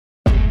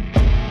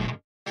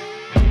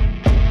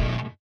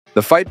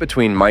The fight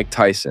between Mike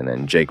Tyson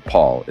and Jake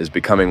Paul is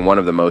becoming one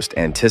of the most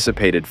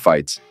anticipated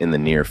fights in the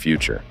near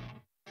future.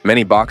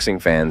 Many boxing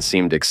fans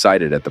seemed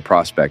excited at the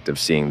prospect of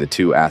seeing the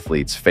two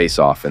athletes face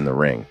off in the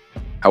ring.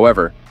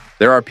 However,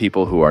 there are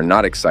people who are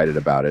not excited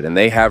about it, and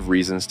they have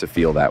reasons to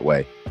feel that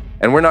way.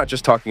 And we're not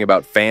just talking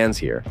about fans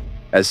here,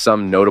 as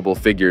some notable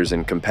figures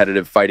in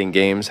competitive fighting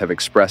games have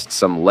expressed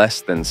some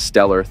less than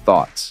stellar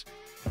thoughts.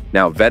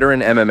 Now,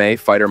 veteran MMA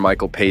fighter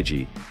Michael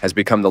Pagey has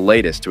become the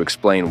latest to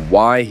explain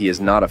why he is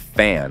not a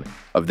fan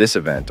of this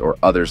event or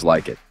others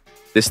like it.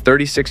 This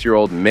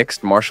 36-year-old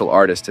mixed martial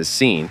artist has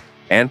seen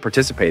and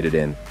participated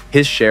in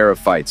his share of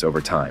fights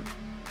over time.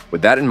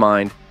 With that in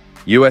mind,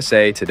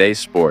 USA Today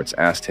Sports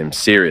asked him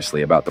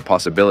seriously about the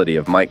possibility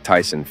of Mike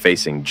Tyson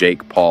facing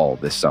Jake Paul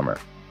this summer.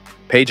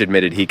 Page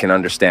admitted he can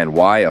understand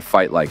why a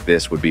fight like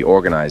this would be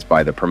organized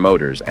by the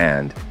promoters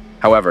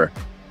however,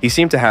 he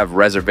seemed to have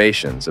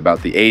reservations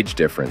about the age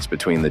difference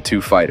between the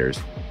two fighters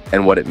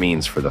and what it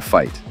means for the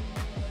fight.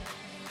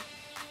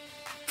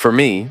 For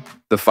me,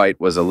 the fight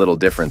was a little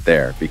different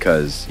there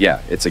because,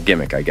 yeah, it's a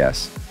gimmick, I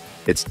guess.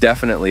 It's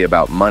definitely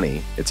about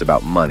money,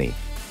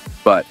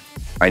 but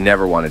I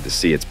never wanted to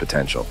see its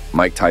potential.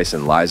 Mike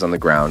Tyson lies on the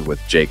ground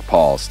with Jake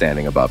Paul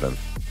standing above him.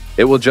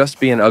 It will just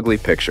be an ugly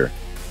picture.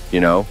 You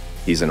know,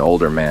 he's an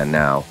older man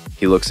now,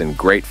 he looks in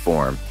great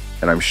form,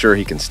 and I'm sure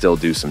he can still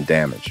do some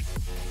damage.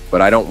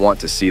 But I don't want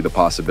to see the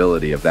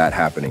possibility of that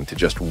happening to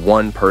just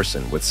one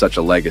person with such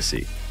a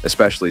legacy,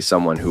 especially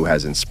someone who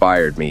has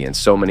inspired me and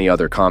so many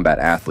other combat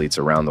athletes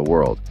around the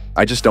world.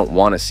 I just don't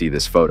want to see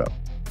this photo.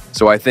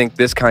 So I think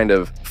this kind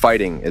of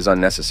fighting is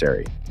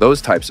unnecessary. Those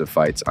types of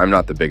fights, I'm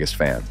not the biggest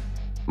fan,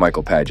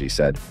 Michael Pagey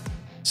said.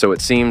 So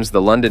it seems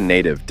the London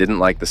native didn't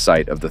like the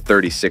sight of the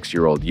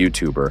 36-year-old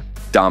YouTuber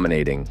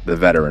dominating the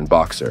veteran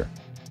boxer,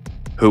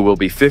 who will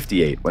be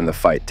 58 when the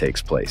fight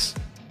takes place.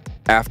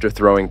 After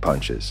throwing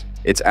punches,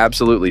 it's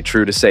absolutely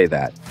true to say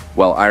that,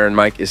 while Iron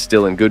Mike is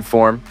still in good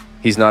form,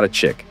 he's not a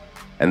chick,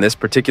 and this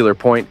particular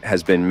point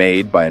has been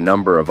made by a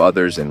number of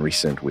others in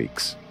recent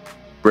weeks.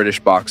 British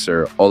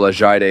boxer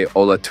Olajaide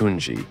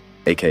Olatunji,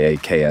 aka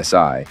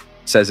KSI,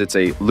 says it's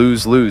a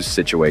lose-lose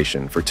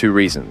situation for two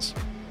reasons.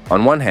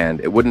 On one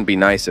hand, it wouldn't be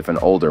nice if an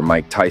older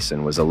Mike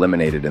Tyson was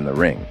eliminated in the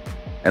ring,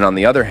 and on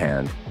the other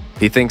hand,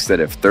 he thinks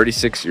that if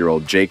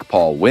 36-year-old Jake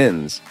Paul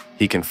wins,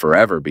 he can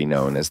forever be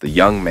known as the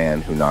young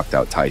man who knocked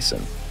out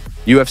Tyson.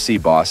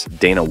 UFC boss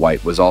Dana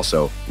White was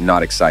also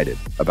not excited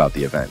about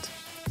the event,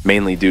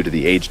 mainly due to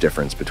the age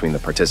difference between the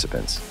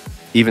participants.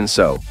 Even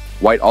so,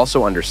 White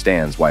also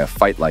understands why a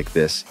fight like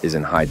this is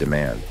in high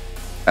demand.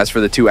 As for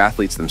the two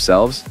athletes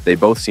themselves, they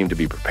both seem to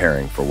be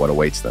preparing for what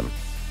awaits them.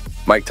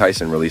 Mike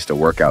Tyson released a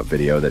workout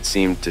video that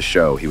seemed to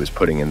show he was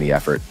putting in the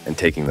effort and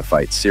taking the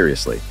fight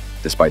seriously,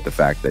 despite the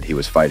fact that he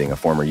was fighting a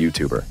former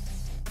YouTuber.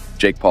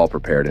 Jake Paul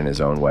prepared in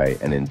his own way,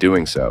 and in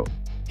doing so,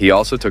 he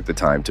also took the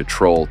time to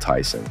troll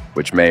Tyson,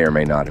 which may or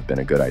may not have been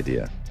a good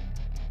idea.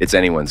 It's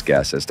anyone's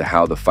guess as to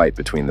how the fight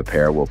between the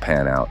pair will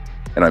pan out,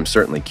 and I'm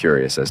certainly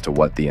curious as to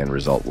what the end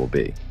result will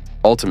be.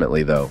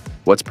 Ultimately, though,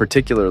 what's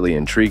particularly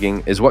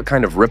intriguing is what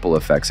kind of ripple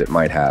effects it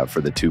might have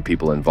for the two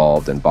people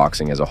involved in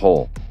boxing as a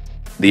whole.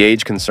 The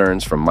age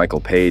concerns from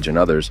Michael Page and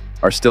others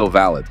are still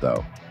valid,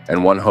 though,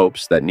 and one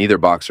hopes that neither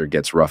boxer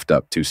gets roughed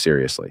up too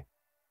seriously.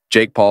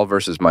 Jake Paul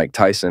versus Mike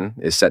Tyson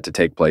is set to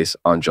take place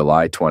on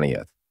July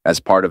 20th as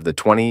part of the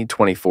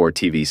 2024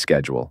 TV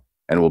schedule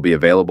and will be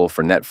available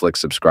for Netflix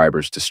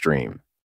subscribers to stream.